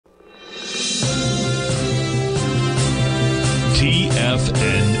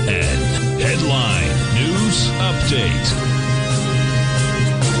TFNN. Headline News Update.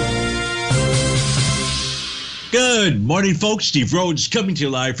 Good morning, folks. Steve Rhodes coming to you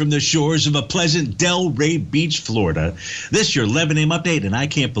live from the shores of a pleasant Delray Beach, Florida. This your 11 a.m. update, and I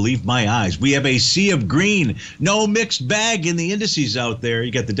can't believe my eyes. We have a sea of green. No mixed bag in the indices out there.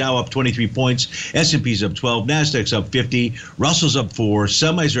 You got the Dow up 23 points, S&P's up 12, Nasdaq's up 50, Russell's up 4,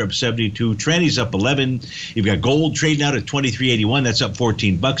 semis are up 72, trannies up 11. You've got gold trading out at 23.81. That's up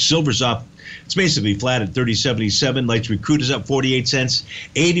 $14. Silver's up. It's basically flat at 30.77. Light sweet crude is up 48 cents.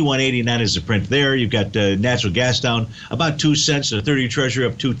 81.89 is the print there. You've got natural gas down about 2 cents. The 30-year Treasury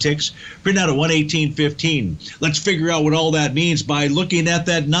up 2 ticks. Print out at 118.15. Let's figure out what all that means by looking at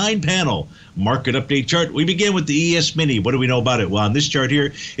that 9-panel market update chart. We begin with the ES Mini. What do we know about it? Well, on this chart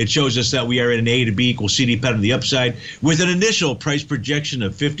here, it shows us that we are in an A to B equals CD pattern on the upside with an initial price projection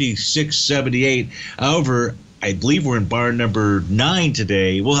of 56.78. However, I believe we're in bar number 9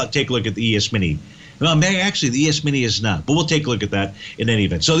 today. We'll take a look at the ES Mini. Well, actually, the ES Mini is not, but we'll take a look at that in any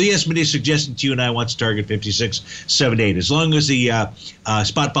event. So the ES Mini is suggesting to you and I wants to target 56.78. As long as the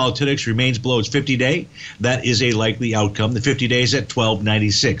spot volatility remains below its 50-day, that is a likely outcome. The 50 days at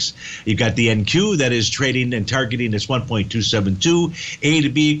 12.96. You've got the NQ that is trading and targeting its 1.272. A to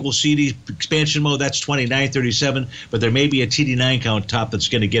B equals CD expansion mode. That's 29.37, but there may be a TD9 count top that's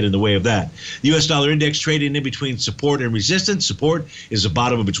going to get in the way of that. The U.S. dollar index trading in between support and resistance. Support is the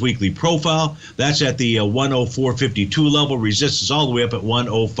bottom of its weekly profile. That's at the 104.52 level. Resistance all the way up at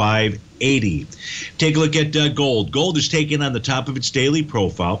 105.80. Take a look at gold. Gold is taking on the top of its daily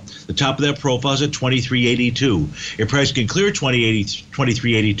profile. The top of that profile is at 23.82. Your price can clear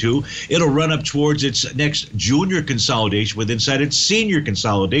 23.82. It'll run up towards its next junior consolidation with inside its senior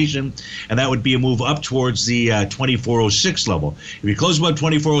consolidation, and that would be a move up towards the 24.06 level. If you close above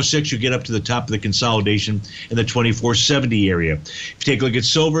 24.06, you get up to the top of the consolidation in the 24.70 area. If you take a look at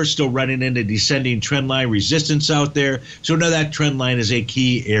silver, still running into descending trend line resistance out there. So now that trend line is a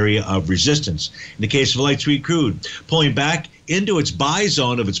key area of resistance. In the case of light sweet crude, pulling back into its buy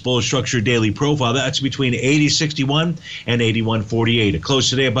zone of its bullish structure daily profile. That's between 80.61 and 81.48. A close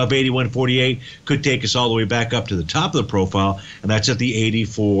today above 81.48 could take us all the way back up to the top of the profile, and that's at the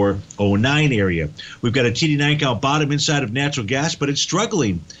 84.09 area. We've got a TD9 count bottom inside of natural gas, but it's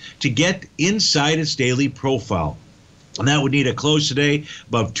struggling to get inside its daily profile. And that would need a close today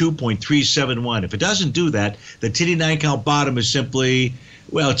above 2.371. If it doesn't do that, the TD9 count bottom is simply,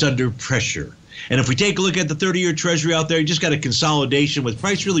 well, it's under pressure. And if we take a look at the 30-year Treasury out there, you just got a consolidation with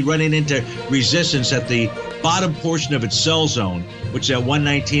price really running into resistance at the bottom portion of its sell zone, which is at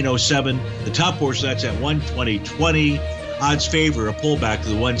 119.07. The top portion, that's at 120.20. Odds favor a pullback to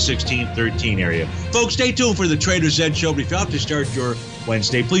the 116.13 area. Folks, stay tuned for the Trader's Edge show. But if you have to start your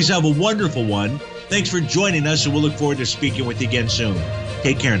Wednesday, please have a wonderful one. Thanks for joining us, and we'll look forward to speaking with you again soon.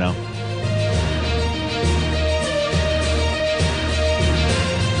 Take care now.